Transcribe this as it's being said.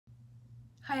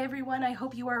Hi everyone, I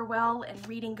hope you are well and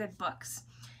reading good books.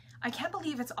 I can't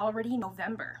believe it's already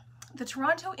November. The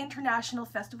Toronto International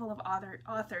Festival of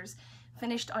Authors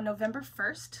finished on November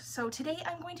 1st, so today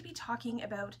I'm going to be talking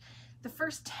about the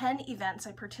first 10 events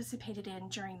I participated in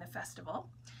during the festival.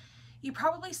 You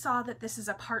probably saw that this is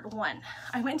a part 1.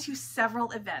 I went to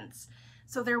several events,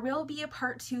 so there will be a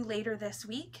part 2 later this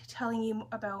week telling you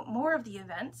about more of the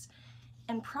events,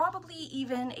 and probably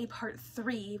even a part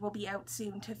 3 will be out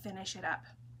soon to finish it up.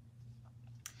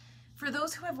 For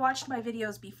those who have watched my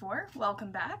videos before,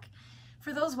 welcome back.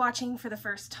 For those watching for the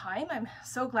first time, I'm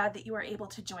so glad that you are able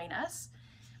to join us.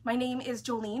 My name is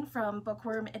Jolene from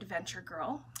Bookworm Adventure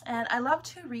Girl, and I love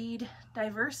to read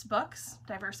diverse books,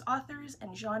 diverse authors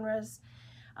and genres,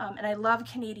 and I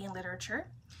love Canadian literature.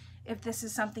 If this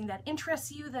is something that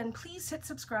interests you, then please hit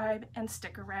subscribe and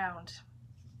stick around.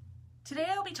 Today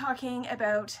I'll be talking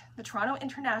about the Toronto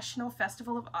International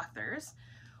Festival of Authors,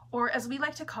 or as we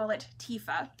like to call it,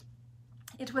 TIFA.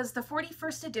 It was the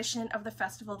 41st edition of the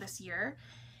festival this year,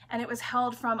 and it was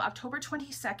held from October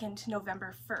 22nd to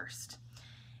November 1st.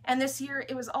 And this year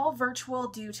it was all virtual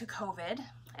due to COVID,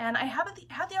 and I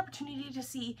had the opportunity to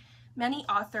see many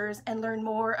authors and learn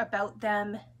more about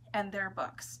them and their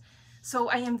books. So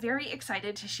I am very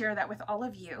excited to share that with all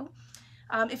of you.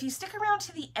 If you stick around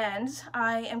to the end,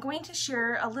 I am going to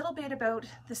share a little bit about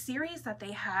the series that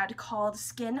they had called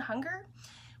Skin Hunger,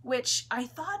 which I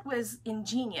thought was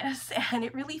ingenious, and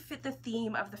it really fit the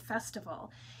theme of the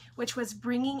festival, which was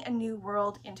bringing a new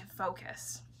world into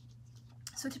focus.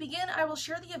 So to begin, I will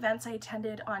share the events I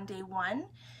attended on day 1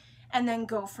 and then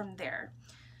go from there.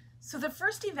 So the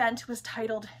first event was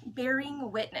titled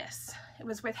Bearing Witness. It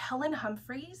was with Helen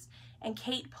Humphreys and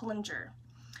Kate Pullinger.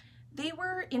 They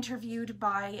were interviewed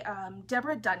by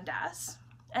Deborah Dundas,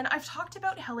 and I've talked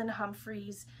about Helen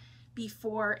Humphreys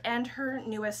before and her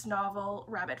newest novel,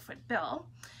 Rabbitfoot Bill,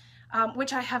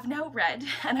 which I have now read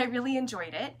and I really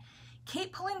enjoyed it.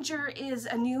 Kate Pullinger is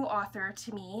a new author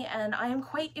to me, and I am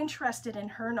quite interested in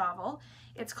her novel.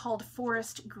 It's called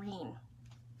Forest Green.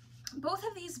 Both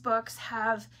of these books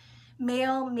have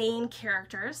male main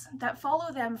characters that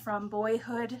follow them from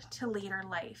boyhood to later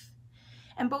life.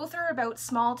 And both are about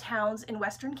small towns in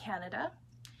Western Canada,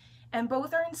 and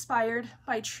both are inspired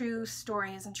by true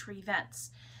stories and true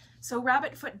events. So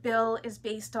Rabbitfoot Bill is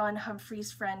based on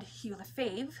Humphrey's friend Hugh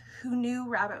Lefebvre, who knew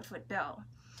Rabbitfoot Bill.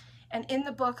 And in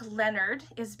the book, Leonard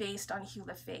is based on Hugh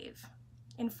Lefebvre.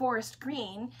 In Forest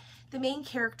Green, the main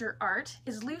character, Art,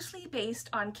 is loosely based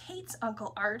on Kate's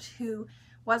uncle Art, who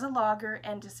was a logger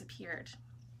and disappeared.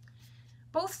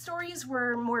 Both stories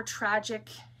were more tragic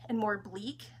and more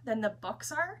bleak than the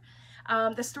books are.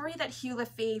 The story that Hugh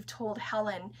Lefebvre told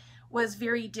Helen was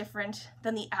very different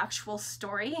than the actual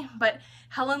story, but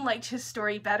Helen liked his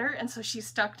story better, and so she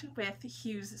stuck with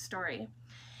Hugh's story.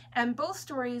 And both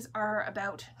stories are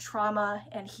about trauma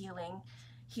and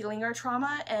healing our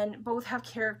trauma, and both have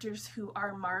characters who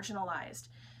are marginalized.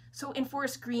 So in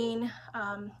Forest Green,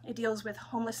 it deals with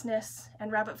homelessness, and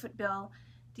Rabbitfoot Bill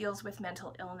deals with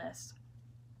mental illness.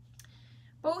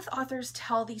 Both authors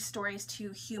tell these stories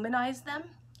to humanize them,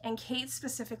 and Kate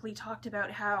specifically talked about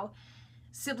how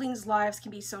siblings' lives can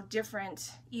be so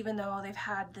different even though they've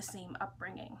had the same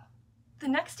upbringing. The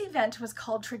next event was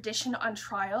called Tradition on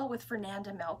Trial with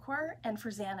Fernada Melchor and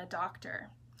Farzana Doctor.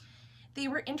 They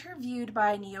were interviewed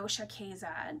by Neosha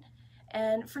Kazad,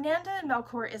 and Fernada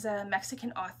Melchor is a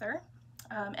Mexican author,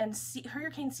 and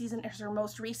Hurricane Season is her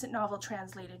most recent novel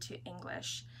translated to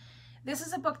English. This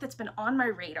is a book that's been on my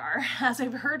radar, as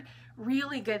I've heard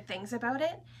really good things about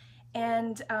it.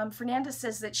 And Fernanda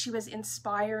says that she was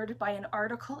inspired by an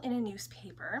article in a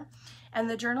newspaper, and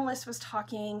the journalist was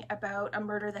talking about a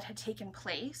murder that had taken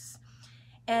place,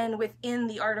 and within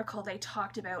the article they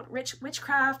talked about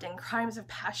witchcraft and crimes of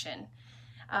passion.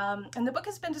 And the book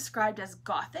has been described as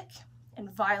gothic and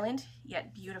violent,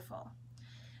 yet beautiful.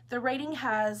 The writing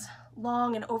has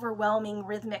long and overwhelming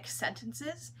rhythmic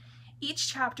sentences.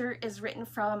 Each chapter is written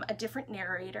from a different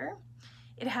narrator.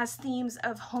 It has themes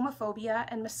of homophobia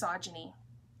and misogyny.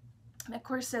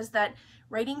 Melchor says that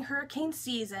writing Hurricane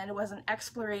Season was an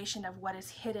exploration of what is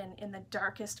hidden in the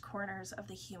darkest corners of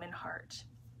the human heart.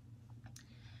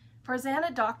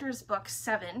 Farzana Doctor's book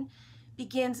 7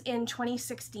 begins in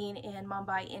 2016 in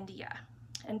Mumbai, India.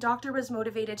 And Doctor was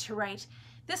motivated to write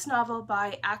this novel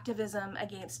by activism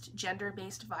against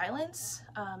gender-based violence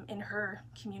in her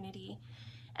community.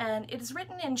 And it is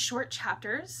written in short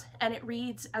chapters, and it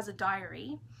reads as a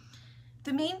diary.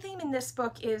 The main theme in this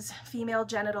book is female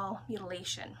genital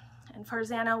mutilation, and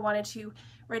Farzana wanted to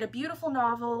write a beautiful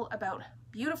novel about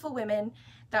beautiful women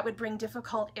that would bring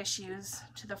difficult issues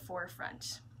to the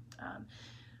forefront.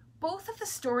 Both of the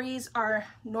stories are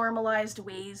normalized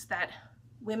ways that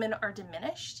women are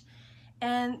diminished,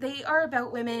 and they are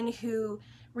about women who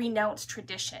renounce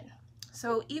tradition.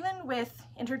 So even with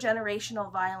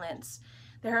intergenerational violence,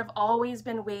 there have always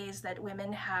been ways that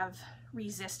women have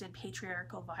resisted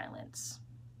patriarchal violence.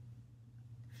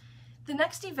 The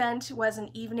next event was an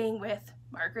evening with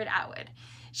Margaret Atwood.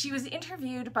 She was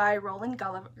interviewed by Roland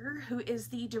Gulliver, who is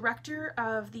the director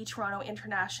of the Toronto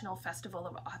International Festival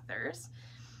of Authors.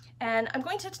 And I'm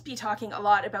going to be talking a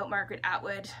lot about Margaret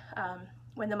Atwood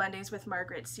when the Mondays with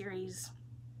Margaret series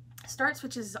starts,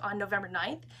 which is on November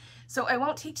 9th. So I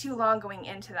won't take too long going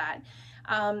into that.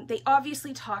 They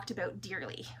obviously talked about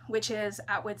Dearly, which is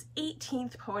Atwood's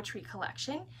 18th poetry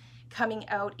collection, coming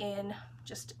out in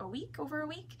just over a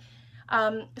week.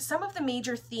 Some of the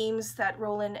major themes that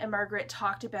Roland and Margaret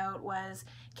talked about was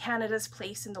Canada's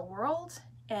place in the world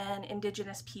and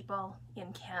Indigenous people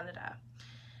in Canada.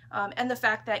 And the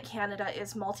fact that Canada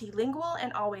is multilingual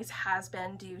and always has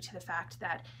been due to the fact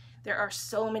that there are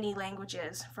so many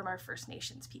languages from our First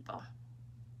Nations people.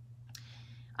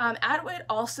 Atwood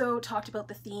also talked about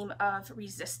the theme of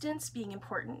resistance being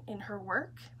important in her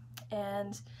work,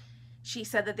 and she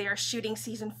said that they are shooting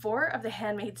season 4 of The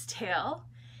Handmaid's Tale,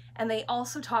 and they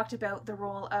also talked about the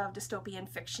role of dystopian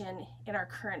fiction in our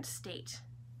current state.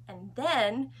 And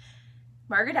then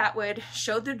Margaret Atwood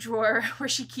showed the drawer where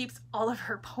she keeps all of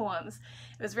her poems.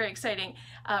 It was very exciting.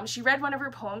 She read one of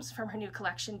her poems from her new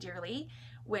collection, Dearly,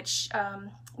 which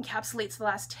encapsulates the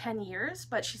last 10 years,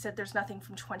 but she said there's nothing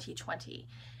from 2020.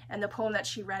 And the poem that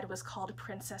she read was called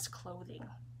Princess Clothing.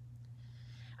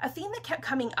 A theme that kept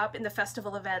coming up in the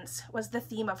festival events was the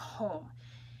theme of home,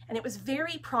 and it was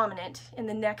very prominent in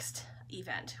the next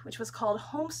event, which was called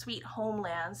Home Sweet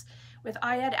Homelands, with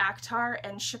Akhtar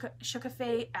and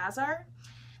Shokoofeh Azar.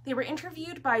 They were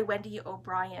interviewed by Wendy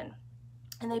O'Brien,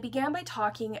 and they began by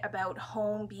talking about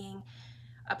home being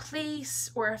a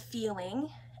place or a feeling,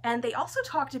 and they also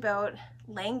talked about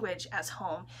language as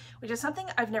home, which is something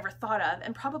I've never thought of,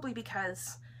 and probably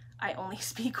because I only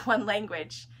speak one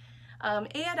language.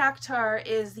 Akhtar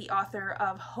is the author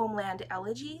of Homeland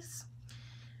Elegies.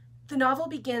 The novel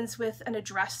begins with an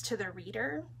address to the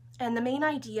reader, and the main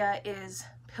idea is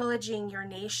pillaging your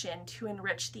nation to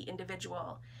enrich the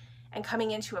individual and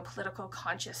coming into a political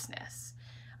consciousness.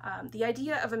 The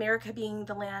idea of America being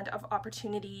the land of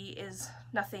opportunity is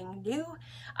nothing new,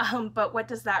 but what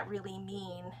does that really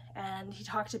mean? And he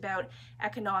talked about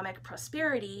economic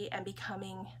prosperity and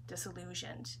becoming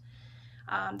disillusioned.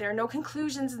 There are no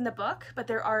conclusions in the book, but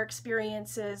there are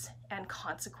experiences and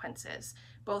consequences,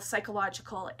 both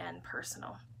psychological and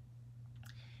personal.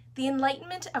 The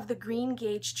Enlightenment of the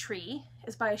Greengage Tree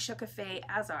is by Shokoofeh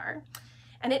Azar,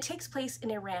 and it takes place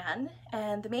in Iran,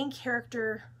 and the main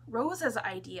character, Rosa's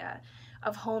idea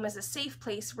of home as a safe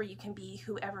place where you can be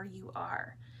whoever you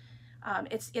are.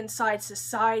 It's inside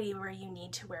society where you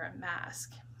need to wear a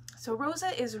mask. So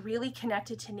Rosa is really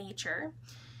connected to nature.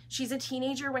 She's a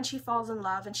teenager when she falls in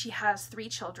love, and she has 3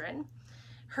 children.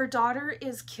 Her daughter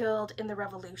is killed in the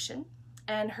revolution,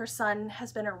 and her son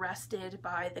has been arrested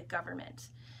by the government.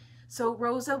 So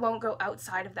Rosa won't go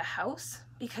outside of the house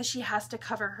because she has to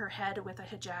cover her head with a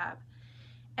hijab,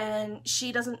 and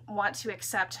she doesn't want to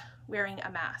accept wearing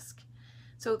a mask.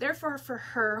 So therefore, for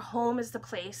her, home is the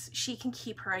place she can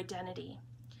keep her identity.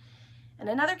 And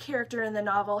another character in the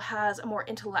novel has a more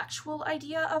intellectual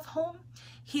idea of home.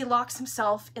 He locks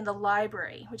himself in the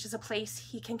library, which is a place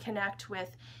he can connect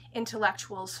with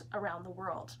intellectuals around the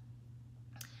world.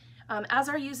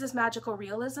 Azar uses magical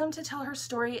realism to tell her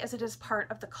story as it is part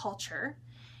of the culture.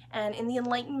 And in the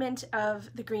Enlightenment of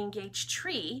the Greengage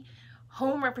Tree,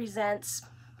 home represents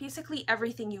basically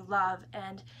everything you love,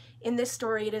 and in this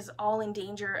story it is all in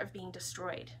danger of being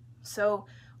destroyed. So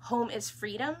home is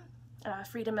freedom,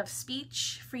 freedom of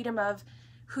speech, freedom of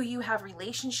who you have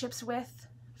relationships with,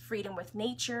 freedom with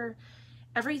nature,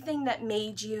 everything that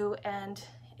made you, and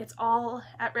it's all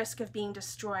at risk of being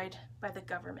destroyed by the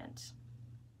government.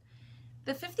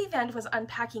 The 5th event was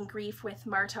Unpacking Grief with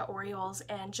Marta Orriols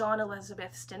and John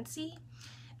Elizabeth Stintzi.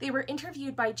 They were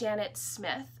interviewed by Janet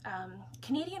Smith.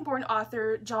 Canadian-born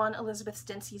author John Elizabeth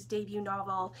Stintzi's debut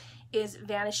novel is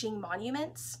Vanishing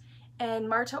Monuments, and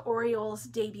Marta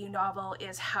Orriols' debut novel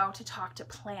is How to Talk to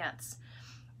Plants.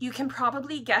 You can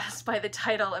probably guess by the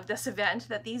title of this event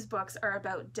that these books are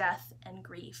about death and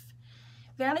grief.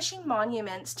 Vanishing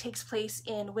Monuments takes place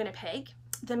in Winnipeg.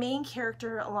 The main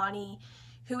character, Alani,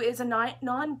 who is a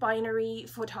non-binary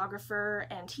photographer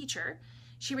and teacher,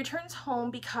 she returns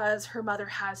home because her mother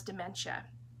has dementia.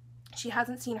 She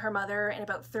hasn't seen her mother in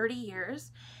about 30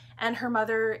 years, and her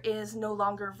mother is no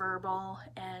longer verbal,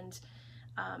 and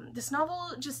This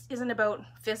novel just isn't about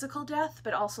physical death,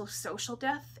 but also social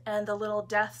death and the little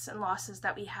deaths and losses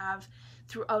that we have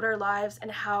throughout our lives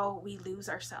and how we lose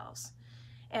ourselves.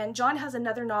 And John has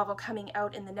another novel coming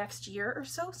out in the next year or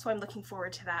so, so I'm looking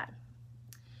forward to that.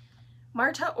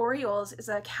 Marta Orriols is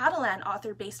a Catalan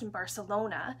author based in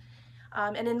Barcelona,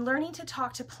 and in learning to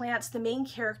talk to plants, the main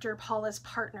character, Paula's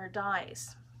partner,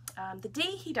 dies. The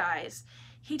day he dies,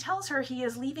 he tells her he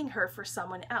is leaving her for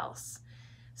someone else.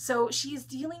 So she's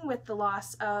dealing with the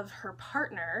loss of her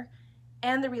partner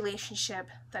and the relationship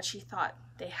that she thought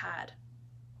they had.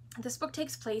 This book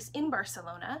takes place in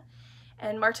Barcelona,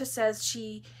 and Marta says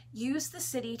she used the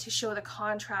city to show the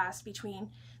contrast between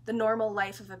the normal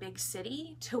life of a big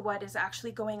city to what is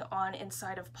actually going on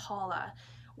inside of Paula,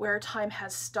 where time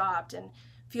has stopped and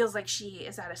feels like she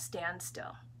is at a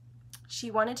standstill. She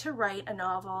wanted to write a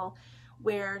novel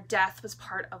where death was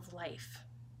part of life.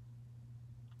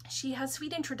 She has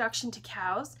Sweet Introduction to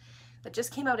Cows that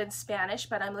just came out in Spanish,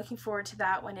 but I'm looking forward to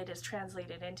that when it is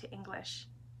translated into English.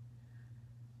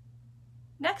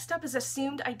 Next up is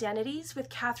Assumed Identities with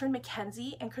Catherine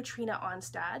McKenzie and Katrina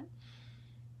Onstad.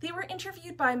 They were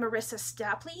interviewed by Marissa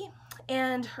Stapley,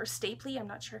 or Stapley, I'm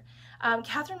not sure.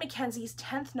 Catherine McKenzie's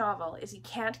 10th novel is You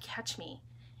Can't Catch Me.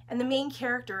 And the main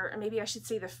character, or maybe I should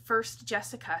say the first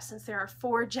Jessica, since there are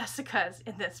 4 Jessicas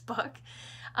in this book,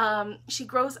 she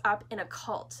grows up in a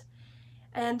cult.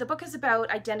 And the book is about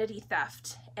identity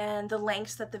theft and the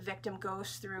lengths that the victim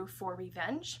goes through for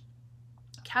revenge.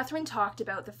 Catherine talked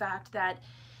about the fact that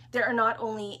there are not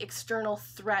only external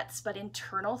threats, but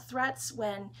internal threats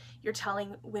when you're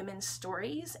telling women's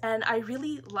stories. And I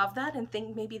really love that and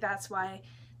think maybe that's why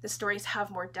the stories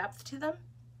have more depth to them.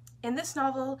 In this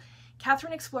novel,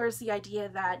 Catherine explores the idea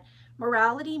that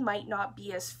morality might not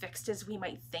be as fixed as we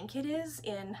might think it is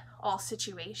in all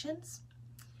situations.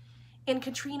 In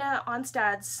Katrina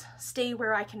Onstad's Stay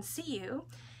Where I Can See You,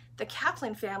 the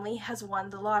Kaplan family has won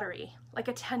the lottery, like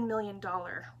a $10 million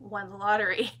won the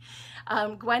lottery.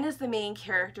 Gwen is the main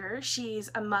character. She's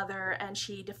a mother and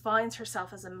she defines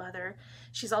herself as a mother.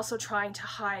 She's also trying to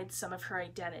hide some of her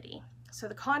identity. So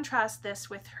to contrast this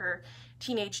with her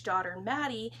teenage daughter,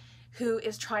 Maddie, who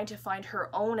is trying to find her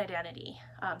own identity,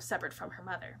 separate from her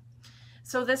mother.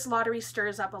 So this lottery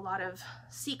stirs up a lot of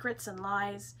secrets and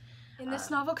lies. In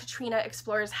this novel, Katrina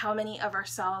explores how many of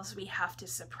ourselves we have to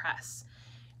suppress.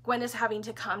 Gwen is having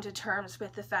to come to terms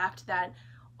with the fact that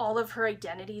all of her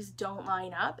identities don't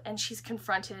line up, and she's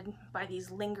confronted by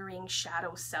these lingering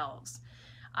shadow selves.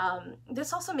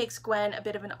 This also makes Gwen a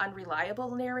bit of an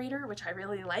unreliable narrator, which I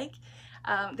really like.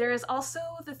 There is also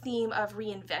the theme of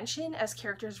reinvention as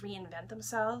characters reinvent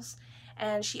themselves,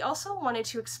 and she also wanted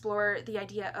to explore the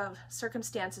idea of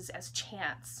circumstances as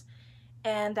chance,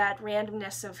 and that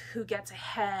randomness of who gets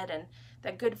ahead and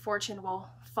that good fortune will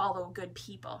follow good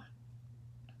people.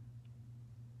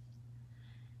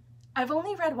 I've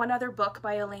only read one other book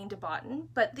by Elaine de Botton,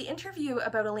 but the interview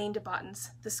about Elaine de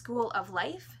Botton's The School of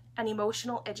Life and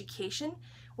Emotional Education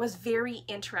was very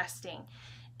interesting.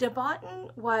 De Botton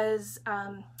was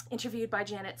interviewed by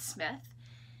Janet Smith,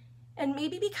 and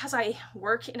maybe because I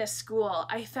work in a school,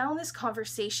 I found this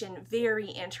conversation very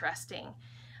interesting.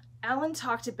 Alan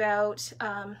talked about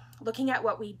looking at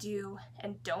what we do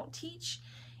and don't teach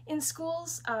in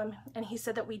schools, and he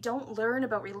said that we don't learn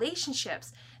about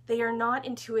relationships. They are not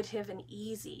intuitive and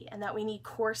easy, and that we need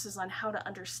courses on how to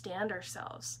understand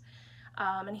ourselves.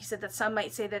 And he said that some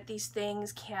might say that these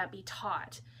things can't be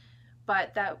taught,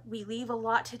 but that we leave a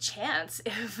lot to chance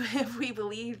if we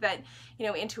believe that, you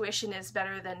know, intuition is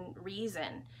better than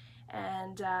reason.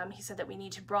 And he said that we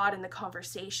need to broaden the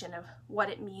conversation of what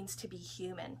it means to be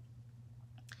human.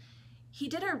 He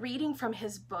did a reading from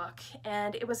his book,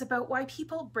 and it was about why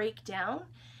people break down,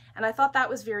 and I thought that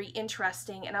was very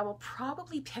interesting, and I will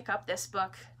probably pick up this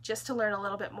book just to learn a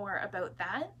little bit more about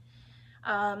that.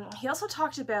 He also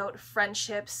talked about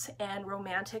friendships and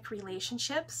romantic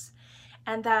relationships,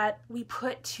 and that we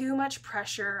put too much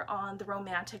pressure on the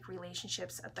romantic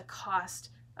relationships at the cost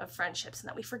of friendships, and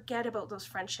that we forget about those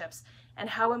friendships and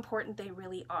how important they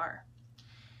really are.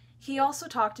 He also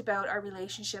talked about our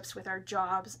relationships with our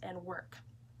jobs and work.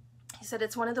 He said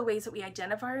it's one of the ways that we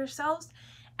identify ourselves,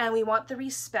 and we want the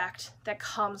respect that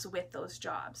comes with those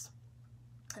jobs.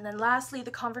 And then lastly,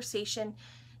 the conversation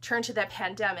turned to the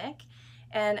pandemic,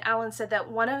 and Alan said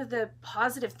that one of the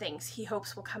positive things he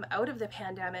hopes will come out of the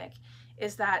pandemic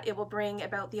is that it will bring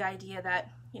about the idea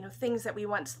that, you know, things that we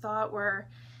once thought were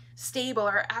stable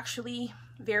are actually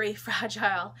very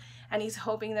fragile, and he's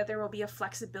hoping that there will be a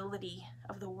flexibility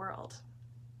of the world.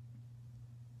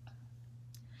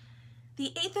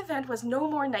 The 8th event was No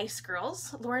More Nice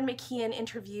Girls. Lauren McKeon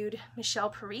interviewed Michelle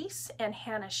Parise and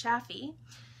Hannah Shaffey.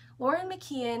 Lauren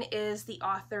McKeon is the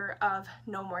author of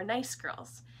No More Nice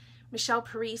Girls. Michelle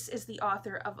Parise is the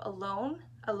author of Alone,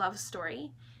 A Love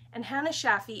Story. And Hannah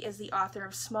Shaffey is the author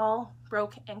of Small,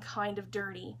 Broke, and Kind of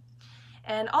Dirty.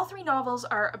 And all 3 novels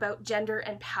are about gender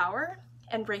and power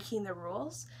and breaking the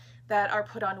rules that are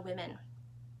put on women.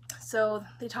 So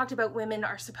they talked about women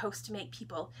are supposed to make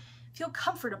people feel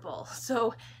comfortable.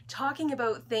 So talking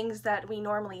about things that we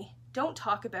normally don't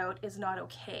talk about is not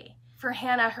okay. For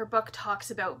Hannah, her book talks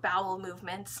about bowel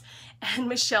movements, and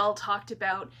Michelle talked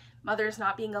about mothers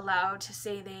not being allowed to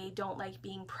say they don't like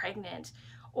being pregnant,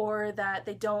 or that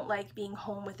they don't like being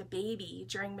home with a baby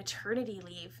during maternity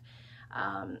leave.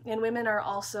 And women are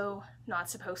also not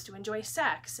supposed to enjoy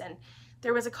sex. And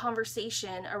there was a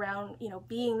conversation around,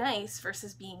 being nice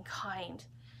versus being kind.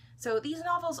 So these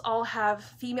novels all have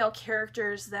female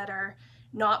characters that are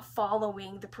not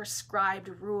following the prescribed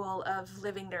rule of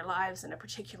living their lives in a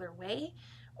particular way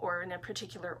or in a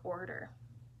particular order.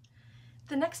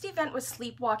 The next event was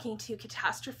Sleepwalking to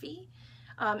Catastrophe.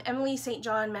 Emily St.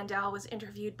 John Mandel was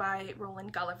interviewed by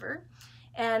Roland Gulliver,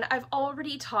 and I've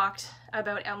already talked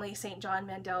about Emily St. John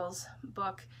Mandel's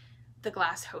book, The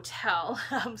Glass Hotel,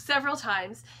 several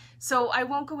times, so I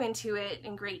won't go into it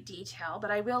in great detail,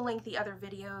 but I will link the other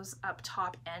videos up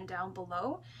top and down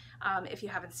below if you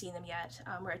haven't seen them yet,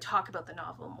 where I talk about the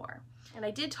novel more. And I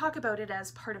did talk about it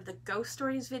as part of the Ghost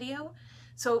Stories video.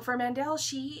 So for Mandel,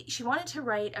 she wanted to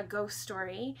write a ghost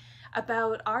story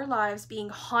about our lives being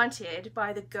haunted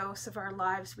by the ghosts of our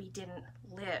lives we didn't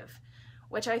live,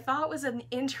 which I thought was an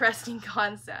interesting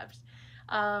concept.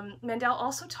 Mandel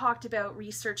also talked about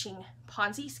researching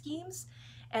Ponzi schemes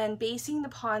and basing the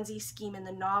Ponzi scheme in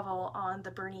the novel on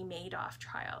the Bernie Madoff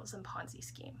trials and Ponzi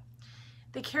scheme.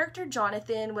 The character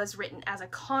Jonathan was written as a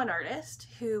con artist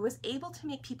who was able to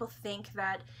make people think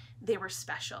that they were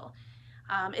special.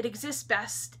 It exists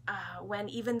best when,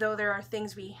 even though there are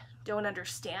things we don't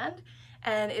understand,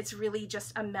 and it's really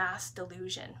just a mass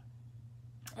delusion.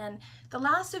 And the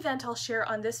last event I'll share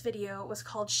on this video was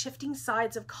called Shifting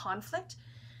Sides of Conflict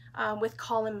with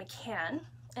Colin McCann.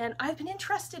 And I've been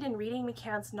interested in reading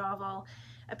McCann's novel,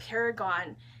 A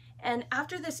Paragon, and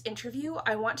after this interview,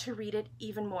 I want to read it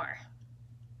even more.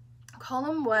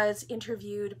 Colin was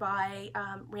interviewed by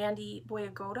Randy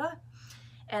Boyagoda,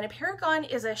 and a paragon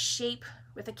is a shape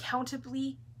with a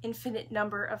countably infinite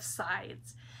number of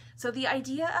sides. So the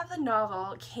idea of the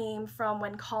novel came from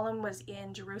when Colin was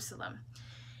in Jerusalem,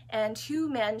 and 2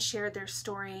 men shared their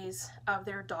stories of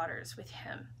their daughters with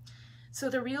him. So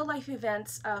the real-life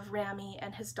events of Rami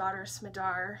and his daughter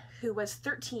Smedar, who was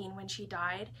 13 when she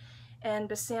died, and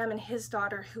Bassam and his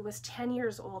daughter, who was 10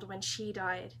 years old when she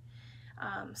died.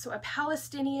 So a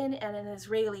Palestinian and an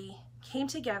Israeli came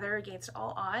together against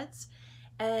all odds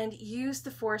and used the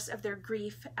force of their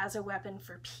grief as a weapon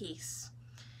for peace.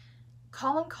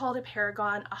 Colin called A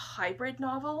Paragon a hybrid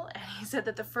novel, and he said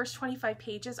that the first 25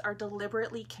 pages are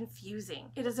deliberately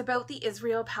confusing. It is about the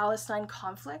Israel-Palestine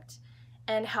conflict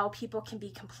and how people can be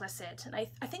complicit. And I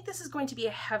think this is going to be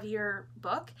a heavier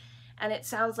book, and it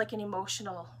sounds like an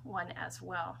emotional one as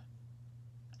well.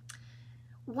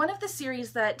 One of the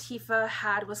series that TIFA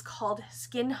had was called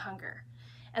Skin Hunger,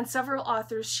 and several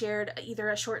authors shared either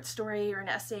a short story or an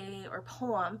essay or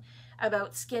poem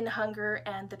about skin hunger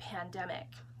and the pandemic.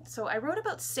 So I wrote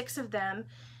about 6 of them,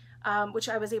 which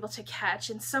I was able to catch,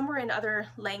 and some were in other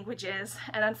languages,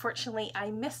 and unfortunately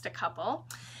I missed a couple.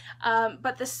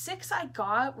 But the 6 I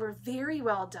got were very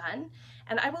well done,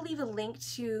 and I will leave a link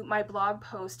to my blog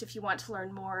post if you want to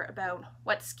learn more about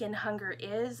what skin hunger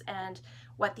is and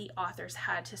what the authors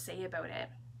had to say about it.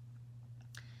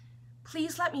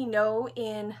 Please let me know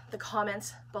in the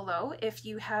comments below if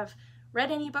you have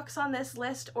read any books on this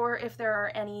list or if there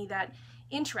are any that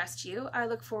interest you. I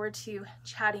look forward to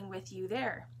chatting with you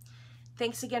there.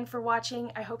 Thanks again for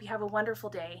watching. I hope you have a wonderful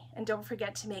day, and don't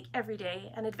forget to make every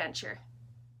day an adventure.